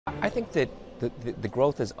I think that the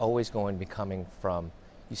growth is always going to be coming from,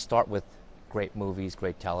 you start with great movies,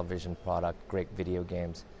 great television product, great video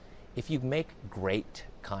games. If you make great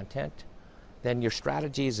content, then your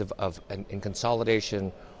strategies and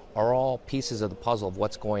consolidation are all pieces of the puzzle of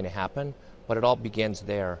what's going to happen, but it all begins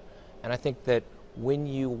there. And I think that when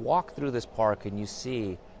you walk through this park and you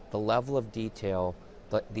see the level of detail,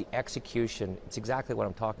 the execution, it's exactly what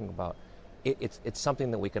I'm talking about. It's something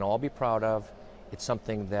that we can all be proud of. It's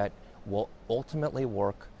something that will ultimately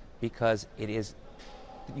work because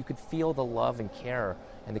you could feel the love and care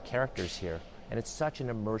and the characters here. And it's such an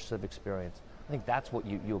immersive experience. I think that's what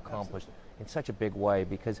you accomplished in such a big way,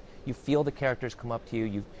 because you feel the characters come up to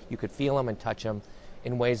you, you could feel them and touch them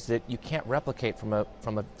in ways that you can't replicate from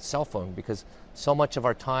a cell phone, because so much of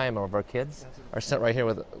our time or of our kids are spent right here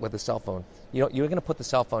with a cell phone. You're going to put the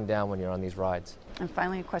cell phone down when you're on these rides. And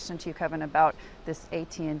finally, a question to you, Kevin, about this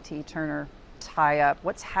AT&T Turner tie-up.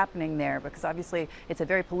 What's happening there? Because obviously it's a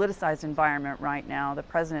very politicized environment right now. The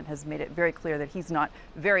president has made it very clear that he's not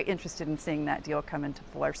very interested in seeing that deal come into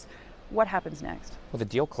force. What happens next? Well, the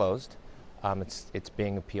deal closed. It's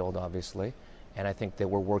being appealed, obviously, and I think that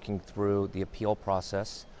we're working through the appeal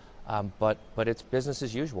process. But it's business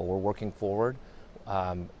as usual. We're working forward,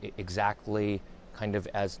 exactly kind of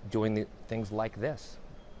as doing the things like this.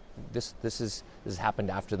 This has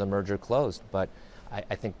happened after the merger closed, but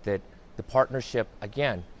I think that the partnership,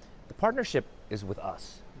 again, the partnership is with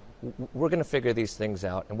us. We're going to figure these things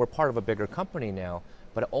out, and we're part of a bigger company now,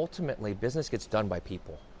 but ultimately business gets done by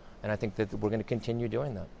people, and I think that we're going to continue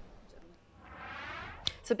doing that.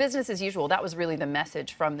 So business as usual, that was really the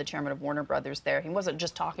message from the chairman of Warner Brothers there. He wasn't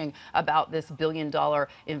just talking about this billion-dollar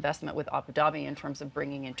investment with Abu Dhabi in terms of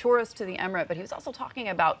bringing in tourists to the Emirate, but he was also talking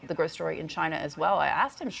about the growth story in China as well. I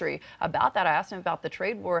asked him, Shri, about that. I asked him about the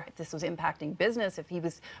trade war, if this was impacting business, if he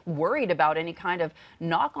was worried about any kind of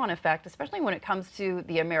knock-on effect, especially when it comes to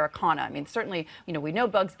the Americana. I mean, certainly, we know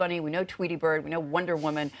Bugs Bunny, we know Tweety Bird, we know Wonder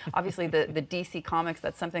Woman. Obviously, the DC Comics,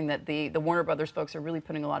 that's something that the Warner Brothers folks are really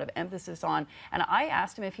putting a lot of emphasis on. And I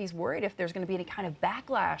asked him if he's worried if there's going to be any kind of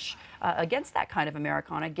backlash against that kind of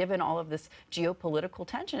Americana, given all of this geopolitical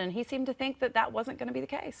tension. And he seemed to think that that wasn't going to be the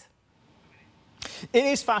case. It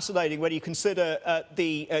is fascinating when you consider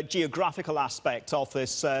the geographical aspect of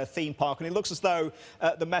this theme park. And it looks as though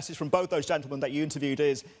the message from both those gentlemen that you interviewed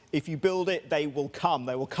is, if you build it, they will come.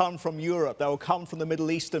 They will come from Europe. They will come from the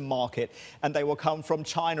Middle Eastern market. And they will come from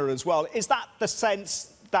China as well. Is that the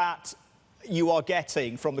sense that you are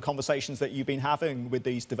getting from the conversations that you've been having with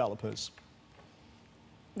these developers?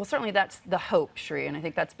 Well, certainly that's the hope, Shri, and I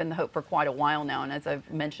think that's been the hope for quite a while now. And as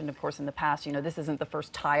I've mentioned, of course, in the past, this isn't the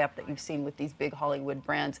first tie-up that you've seen with these big Hollywood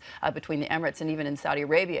brands between the Emirates and even in Saudi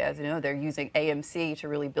Arabia. As you know, they're using AMC to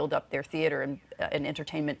really build up their theater and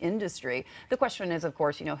entertainment industry. The question is, of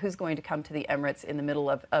course, who's going to come to the Emirates in the middle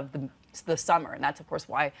of the summer? And that's, of course,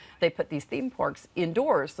 why they put these theme parks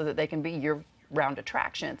indoors, so that they can be year-round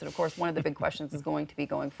attractions. And of course, one of the big questions is going to be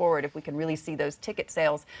going forward if we can really see those ticket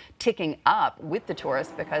sales ticking up with the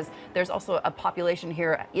tourists, because there's also a population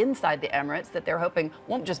here inside the Emirates that they're hoping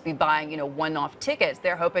won't just be buying, one-off tickets.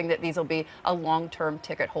 They're hoping that these will be a long-term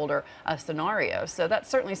ticket holder scenario. So that's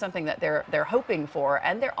certainly something that they're hoping for,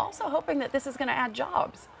 and they're also hoping that this is going to add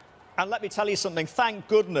jobs. And let me tell you something, thank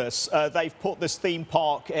goodness they've put this theme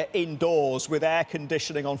park indoors with air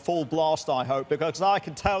conditioning on full blast, I hope, because I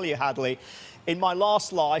can tell you, Hadley, in my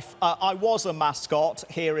last life, I was a mascot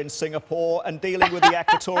here in Singapore, and dealing with the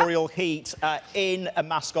equatorial heat in a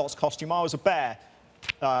mascot's costume. I was a bear,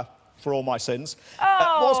 for all my sins. Oh.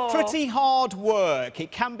 It was pretty hard work.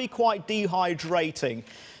 It can be quite dehydrating.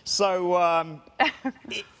 So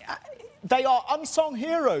they are unsung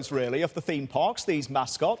heroes, really, of the theme parks, these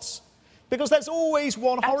mascots, because there's always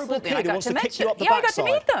one horrible kid who wants to kick you up the backside. I got to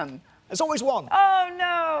meet them. There's always one. Oh,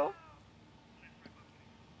 no.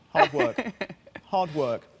 Hard work. Hard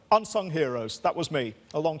work. Unsung heroes. That was me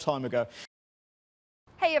a long time ago.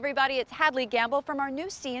 Hey everybody, it's Hadley Gamble from our new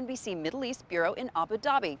CNBC Middle East Bureau in Abu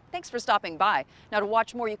Dhabi. Thanks for stopping by. Now, to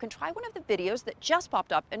watch more, you can try one of the videos that just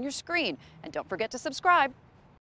popped up on your screen. And don't forget to subscribe.